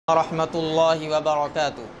Rahmatullahi wa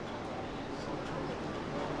barakatuh.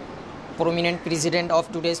 Prominent president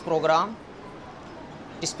of today's program,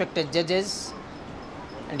 respected judges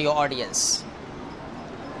and your audience.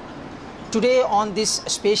 Today on this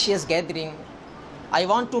spacious gathering, I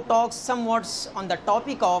want to talk somewhat on the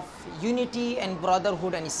topic of unity and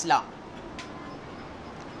brotherhood in Islam.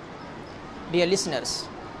 Dear listeners,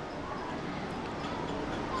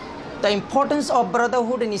 the importance of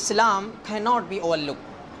brotherhood in Islam cannot be overlooked.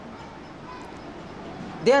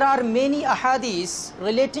 There are many ahadiths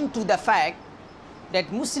relating to the fact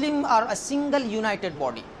that Muslims are a single united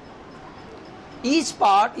body. Each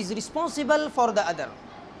part is responsible for the other.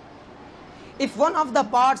 If one of the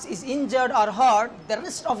parts is injured or hurt, the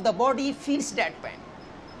rest of the body feels that pain.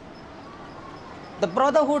 The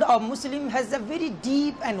brotherhood of Muslims has a very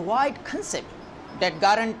deep and wide concept that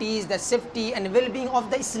guarantees the safety and well-being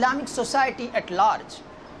of the Islamic society at large.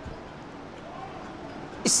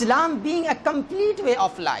 Islam being a complete way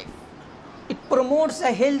of life, it promotes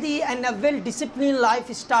a healthy and a well-disciplined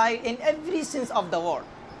lifestyle in every sense of the word.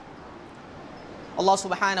 Allah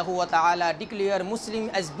subhanahu wa ta'ala declared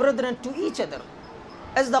Muslims as brethren to each other.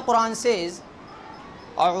 As the Quran says,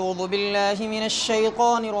 أعوذ بالله من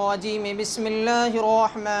الشيطان الرجيم بسم الله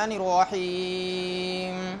الرحمن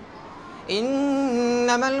الرحيم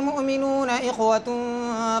إنما المؤمنون إخوة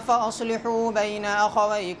فأصلحوا بين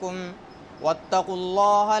أخويكم واتقوا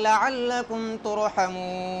الله لعلكم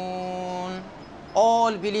ترحمون.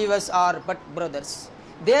 All believers are but brothers.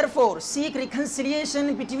 Therefore, seek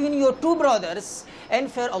reconciliation between your two brothers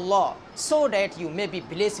and fear Allah, so that you may be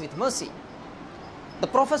blessed with mercy. The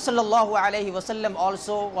Prophet sallallahu alaihi wasallam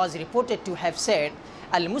also was reported to have said,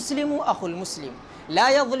 Al-Muslimu akhul Muslim, la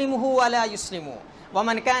yadhlimuhu wa la yuslimu, wa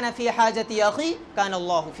man kana fi hajati akhi, kana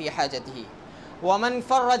Allahu fi hajatihi. Wa man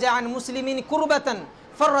farraja an muslimin kurbatan,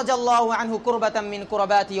 farraja Allahu anhu kurbatan min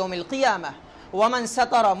kurabati yawm al-qiyamah. Wa man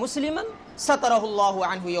satara musliman, satarahu Allahu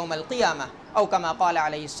anhu yawm al-qiyamah. Aw kama qala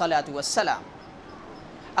alayhi salatu wassalam.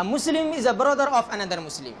 A Muslim is a brother of another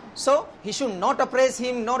Muslim, so he should not oppress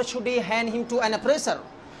him, nor should he hand him to an oppressor.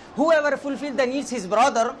 Whoever fulfills the needs of his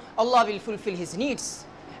brother, Allah will fulfill his needs.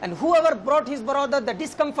 And whoever brought his brother the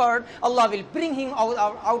discomfort, Allah will bring him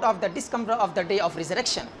out of the discomfort of the day of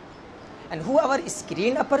resurrection. And whoever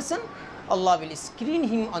screened a person, Allah will screen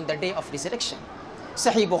him on the day of resurrection.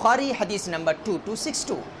 Sahih Bukhari, hadith number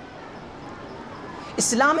 2262.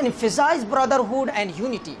 Islam emphasizes brotherhood and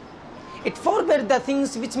unity. It forbids the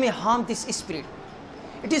things which may harm this spirit.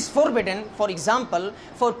 It is forbidden, for example,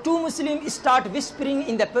 for two Muslims start whispering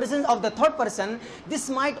in the presence of the third person.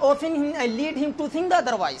 This might offend him and lead him to think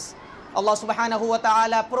otherwise. Allah subhanahu wa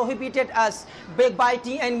ta'ala prohibited us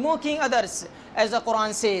backbiting and mocking others. As the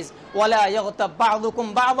Quran says, وَلَا يَغْتَبْ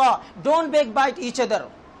بَعْضُكُمْ بَعْضًا. Don't backbite each other.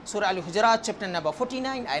 Surah Al-Hujurat, chapter number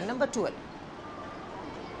 49, ayah number 12.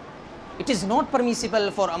 It is not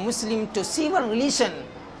permissible for a Muslim to sever relation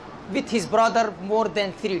with his brother more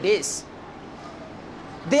than 3 days.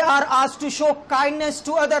 They are asked to show kindness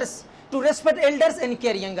to others, to respect elders and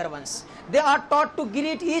care younger ones. They are taught to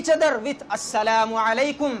greet each other with Assalamu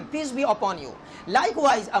alaikum, peace be upon you.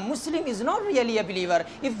 Likewise, a Muslim is not really a believer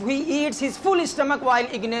if he eats his full stomach while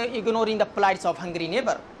ignoring the plights of hungry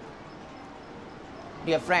neighbor.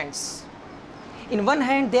 Dear friends, in one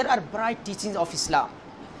hand there are bright teachings of Islam,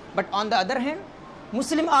 but on the other hand,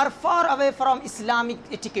 Muslims are far away from Islamic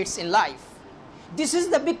etiquettes in life. This is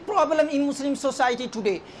the big problem in Muslim society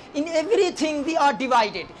today. In everything we are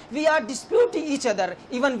divided. We are disputing each other.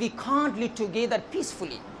 Even we can't live together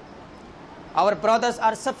peacefully. Our brothers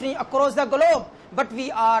are suffering across the globe, but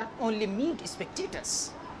we are only mute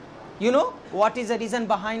spectators. You know what is the reason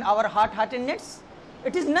behind our hard-heartedness?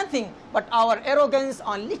 It is nothing but our arrogance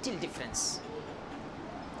on little difference.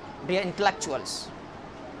 Dear intellectuals,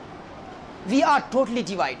 we are totally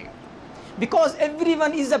divided because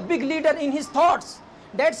everyone is a big leader in his thoughts.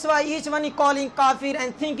 That's why each one is calling kafir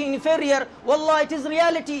and thinking inferior. Wallah, it is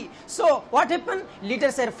reality. So what happened?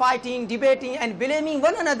 Leaders are fighting, debating and blaming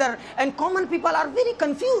one another, and common people are very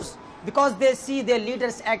confused because they see their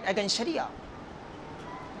leaders act against Sharia.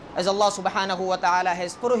 As Allah subhanahu wa ta'ala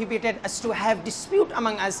has prohibited us to have dispute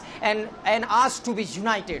among us and asked to be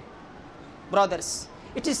united. Brothers,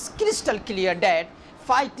 it is crystal clear that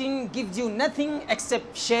fighting gives you nothing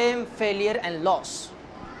except shame, failure and loss.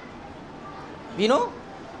 We know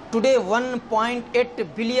today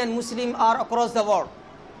 1.8 billion Muslims are across the world.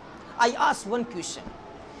 I ask one question.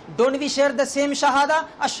 Don't we share the same shahada?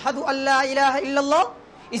 Ashhadu an la ilaha illallah.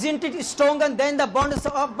 Isn't it stronger than the bonds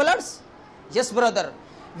of bloods? Yes, brother.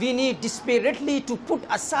 We need desperately to put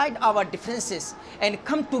aside our differences and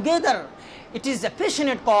come together. It is a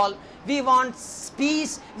passionate call. We want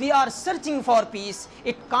peace. We are searching for peace.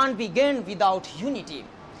 It can't be gained without unity.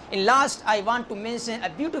 In last, I want to mention a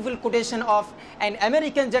beautiful quotation of an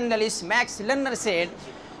American journalist, Max Lerner, said,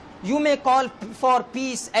 "You may call for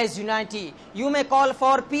peace as unity. You may call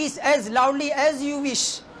for peace as loudly as you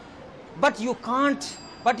wish, but you can't.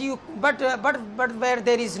 But where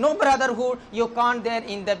there is no brotherhood, you can't there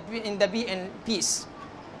in the be in peace."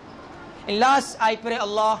 In last, I pray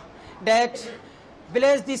Allah that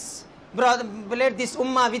bless this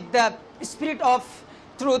ummah with the spirit of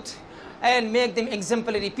truth and make them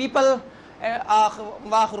exemplary people.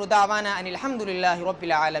 Wa akhiru da'wana anil hamdulillahi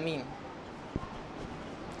rabbil alamin.